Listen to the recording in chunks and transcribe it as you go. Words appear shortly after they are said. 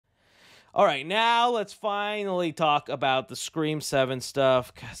All right, now let's finally talk about the Scream 7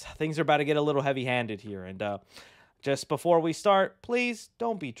 stuff because things are about to get a little heavy handed here. And just before we start, please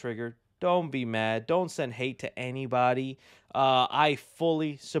don't be triggered. Don't be mad. Don't send hate to anybody. I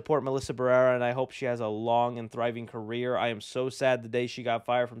fully support Melissa Barrera, and I hope she has a long and thriving career. I am so sad the day she got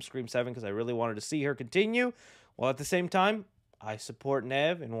fired from Scream 7 because I really wanted to see her continue. While at the same time, I support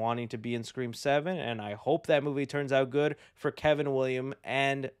Neve in wanting to be in Scream 7, and I hope that movie turns out good for Kevin William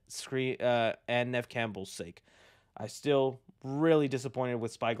and Neve Campbell's sake. I still really disappointed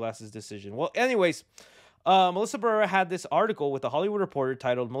with Spyglass's decision. Well, anyways, Melissa Barrera had this article with the Hollywood Reporter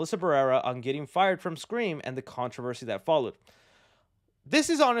titled "Melissa Barrera on Getting Fired from Scream and the Controversy That Followed." This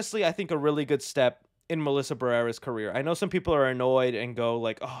is honestly, I think, a really good step in Melissa Barrera's career. I know some people are annoyed and go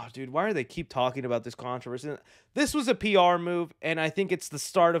like, oh, dude, why do they keep talking about this controversy? This was a PR move, and I think it's the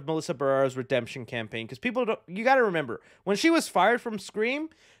start of Melissa Barrera's redemption campaign because people don't, you got to remember, when she was fired from Scream,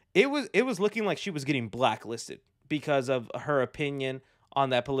 it was looking like she was getting blacklisted because of her opinion on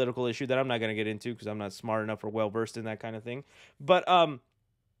that political issue that I'm not going to get into because I'm not smart enough or well-versed in that kind of thing.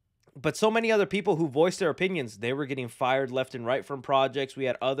 But so many other people who voiced their opinions, they were getting fired left and right from projects. We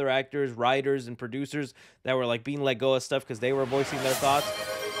had other actors, writers, and producers that were like being let go of stuff because they were voicing their thoughts.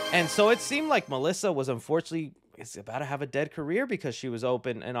 And so it seemed like Melissa was unfortunately about to have a dead career because she was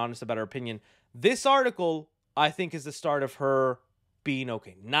open and honest about her opinion. This article, I think, is the start of her being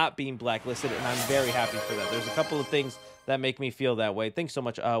okay, not being blacklisted, and I'm very happy for that. There's a couple of things that make me feel that way. Thanks so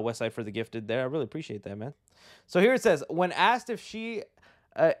much, Westside, for the gifted there. I really appreciate that, man. So here it says, when asked if she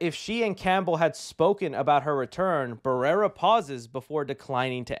and Campbell had spoken about her return, Barrera pauses before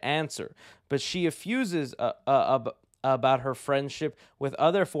declining to answer, but she effuses about her friendship with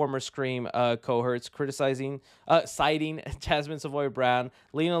other former Scream cohorts, citing Jasmine Savoy Brown,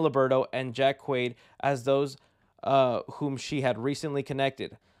 Lena Liberto, and Jack Quaid as those whom she had recently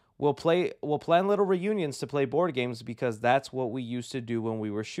connected. We'll plan little reunions to play board games because that's what we used to do when we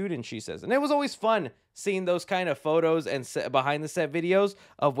were shooting, she says. And it was always fun seeing those kind of photos and behind the set videos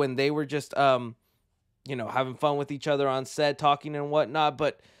of when they were just, having fun with each other on set, talking and whatnot.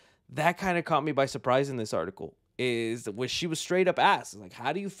 But that kind of caught me by surprise in this article she was straight up asked, like,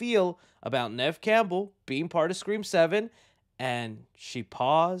 how do you feel about Neve Campbell being part of Scream 7? And she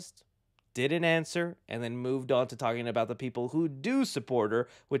paused, didn't answer, and then moved on to talking about the people who do support her,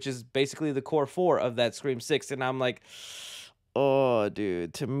 which is basically the core four of that Scream 6. And I'm like, oh,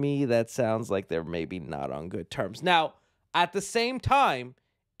 dude, to me, that sounds like they're maybe not on good terms. Now, at the same time,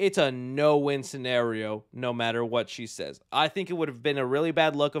 it's a no-win scenario no matter what she says. I think it would have been a really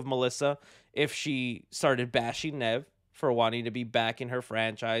bad look of Melissa if she started bashing Neve for wanting to be back in her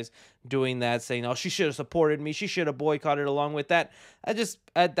franchise, doing that, saying, oh, she should have supported me, she should have boycotted along with that.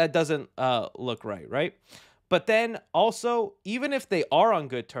 That doesn't look right? But then also, even if they are on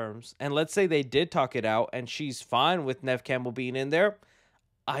good terms, and let's say they did talk it out and she's fine with Neve Campbell being in there,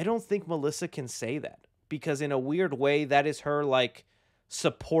 I don't think Melissa can say that, because in a weird way, that is her like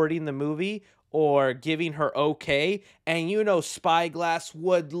supporting the movie or giving her okay. And Spyglass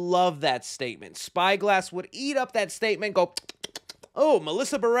would love that statement. Spyglass would eat up that statement, go, oh,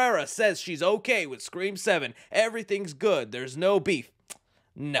 Melissa Barrera says she's okay with Scream 7. Everything's good. There's no beef.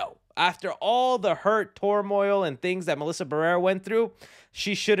 No. After all the hurt, turmoil, and things that Melissa Barrera went through,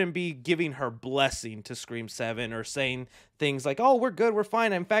 she shouldn't be giving her blessing to Scream 7 or saying things like, oh, we're good, we're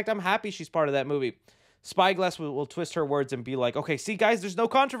fine. In fact, I'm happy she's part of that movie. Spyglass will twist her words and be like, okay, see, guys, there's no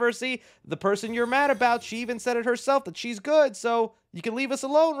controversy. The person you're mad about, she even said it herself that she's good, so you can leave us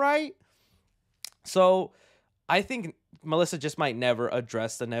alone, right? So I think Melissa just might never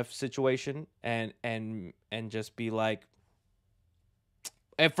address the Neve situation and just be like,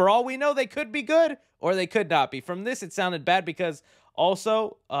 and for all we know, they could be good or they could not be. From this, it sounded bad because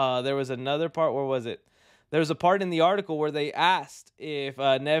also there was another part. Where was it? There was a part in the article where they asked if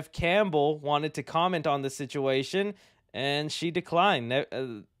Neve Campbell wanted to comment on the situation, and she declined.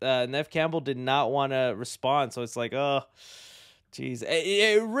 Neve Campbell did not want to respond, so it's like, oh, jeez.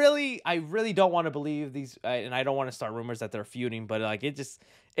 I really don't want to believe these, and I don't want to start rumors that they're feuding, but like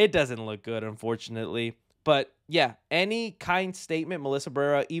it doesn't look good, unfortunately. But yeah, any kind statement Melissa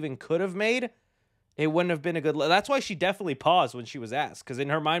Barrera even could have made, it wouldn't have been a good. That's why she definitely paused when she was asked, because in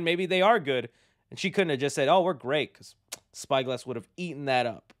her mind, maybe they are good. And she couldn't have just said, oh, we're great, because Spyglass would have eaten that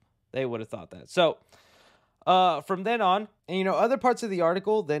up. They would have thought that. So from then on, and other parts of the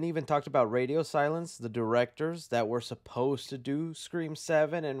article then even talked about radio silence, the directors that were supposed to do Scream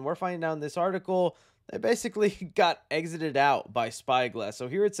 7. And we're finding out in this article they basically got exited out by Spyglass. So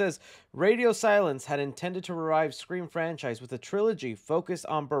here it says Radio Silence had intended to revive Scream franchise with a trilogy focused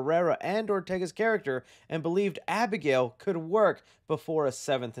on Barrera and Ortega's character and believed Abigail could work before a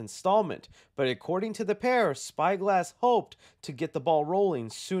seventh installment. But according to the pair, Spyglass hoped to get the ball rolling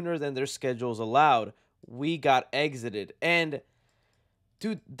sooner than their schedules allowed. We got exited. And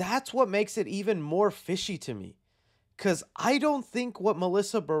dude, that's what makes it even more fishy to me. Because I don't think what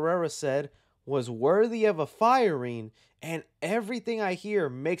Melissa Barrera said was worthy of a firing, and everything I hear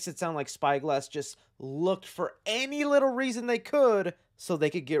makes it sound like Spyglass just looked for any little reason they could so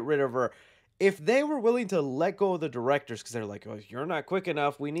they could get rid of her. If they were willing to let go of the directors because they're like, oh, you're not quick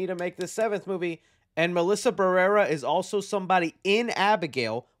enough, we need to make this seventh movie, and Melissa Barrera is also somebody in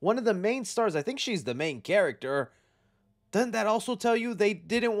Abigail, one of the main stars, I think she's the main character, doesn't that also tell you they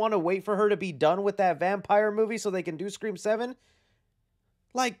didn't want to wait for her to be done with that vampire movie so they can do Scream 7?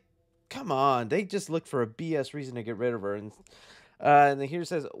 Like, come on, they just looked for a BS reason to get rid of her. And then here it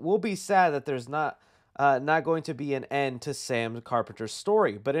says, we'll be sad that there's not going to be an end to Sam Carpenter's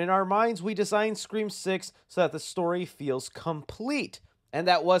story. But in our minds, we designed Scream 6 so that the story feels complete. And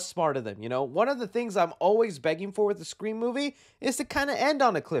that was smart of them, you know? One of the things I'm always begging for with the Scream movie is to kind of end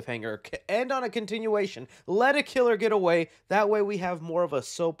on a cliffhanger, end on a continuation, let a killer get away. That way we have more of a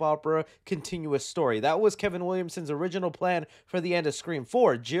soap opera continuous story. That was Kevin Williamson's original plan for the end of Scream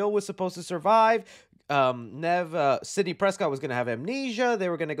 4. Jill was supposed to survive. Neve, Sidney Prescott was going to have amnesia. They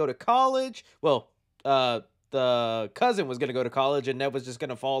were going to go to college. Well, the cousin was going to go to college and Neve was just going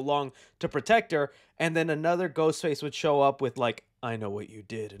to follow along to protect her. And then another Ghostface would show up with like, I know what you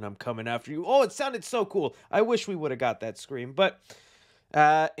did and I'm coming after you. Oh, it sounded so cool. I wish we would have got that Scream. But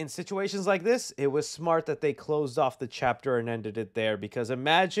in situations like this, it was smart that they closed off the chapter and ended it there. Because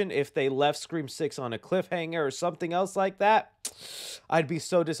imagine if they left Scream 6 on a cliffhanger or something else like that. I'd be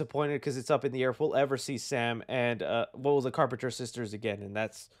so disappointed because it's up in the air if we'll ever see Sam and the Carpenter sisters again. And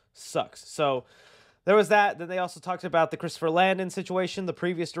that sucks. So there was that. Then they also talked about the Christopher Landon situation, the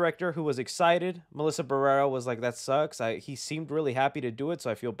previous director who was excited. Melissa Barrera was like, that sucks. He seemed really happy to do it, so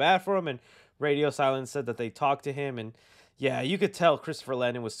I feel bad for him. And Radio Silence said that they talked to him. And yeah, you could tell Christopher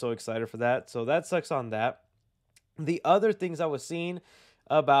Landon was so excited for that. So that sucks on that. The other things I was seeing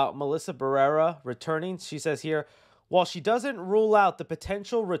about Melissa Barrera returning, she says here, while she doesn't rule out the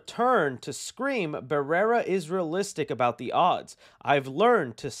potential return to Scream, Barrera is realistic about the odds. I've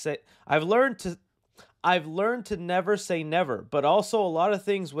learned to never say never, but also a lot of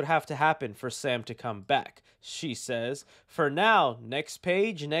things would have to happen for Sam to come back, she says. For now, next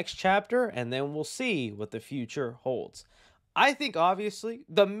page, next chapter, and then we'll see what the future holds. I think, obviously,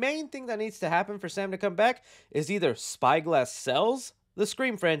 the main thing that needs to happen for Sam to come back is either Spyglass sells the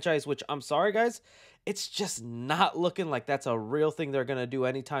Scream franchise, which, I'm sorry, guys, it's just not looking like that's a real thing they're going to do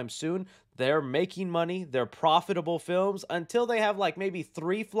anytime soon. They're making money. They're profitable films. Until they have, like, maybe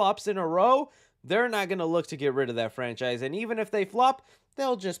 3 flops in a row, they're not going to look to get rid of that franchise. And even if they flop,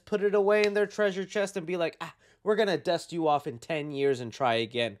 they'll just put it away in their treasure chest and be like, we're going to dust you off in 10 years and try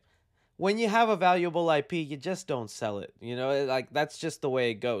again. When you have a valuable IP, you just don't sell it. You know, like that's just the way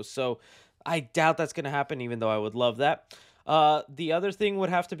it goes. So I doubt that's going to happen, even though I would love that. The other thing would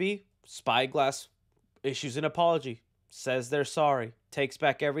have to be Spyglass issues an apology, says they're sorry, takes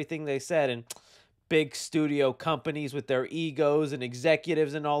back everything they said, and big studio companies with their egos and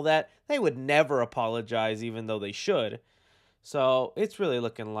executives and all that, they would never apologize, even though they should. So it's really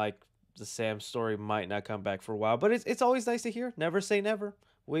looking like the Sam story might not come back for a while, but it's always nice to hear. Never say never.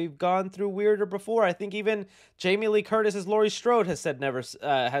 We've gone through weirder before. I think even Jamie Lee Curtis as Laurie Strode has said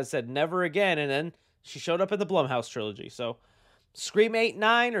never again, and then she showed up in the Blumhouse trilogy. So Scream 8,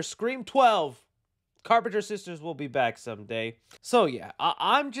 9, or Scream 12, Carpenter Sisters will be back someday. So yeah,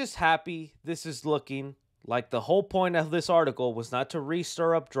 I'm just happy this is looking like the whole point of this article was not to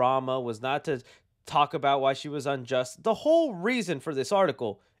re-stir up drama, was not to talk about why she was unjust. The whole reason for this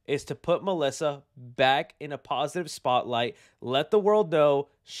article is to put Melissa back in a positive spotlight, let the world know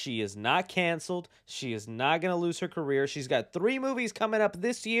she is not canceled, she is not going to lose her career. She's got 3 movies coming up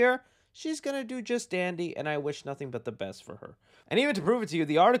this year. She's going to do just dandy, and I wish nothing but the best for her. And even to prove it to you,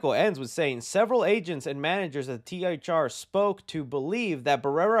 the article ends with saying several agents and managers at THR spoke to believe that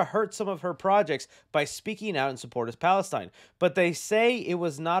Barrera hurt some of her projects by speaking out in support of Palestine. But they say it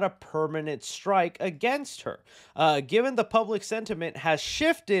was not a permanent strike against her. Given the public sentiment has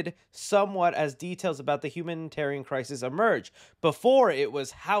shifted somewhat as details about the humanitarian crisis emerge. Before, it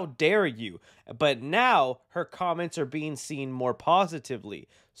was, how dare you? But now, her comments are being seen more positively.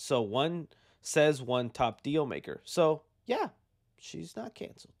 So one says one top deal maker. So yeah, she's not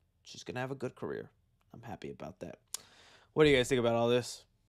canceled. She's going to have a good career. I'm happy about that. What do you guys think about all this?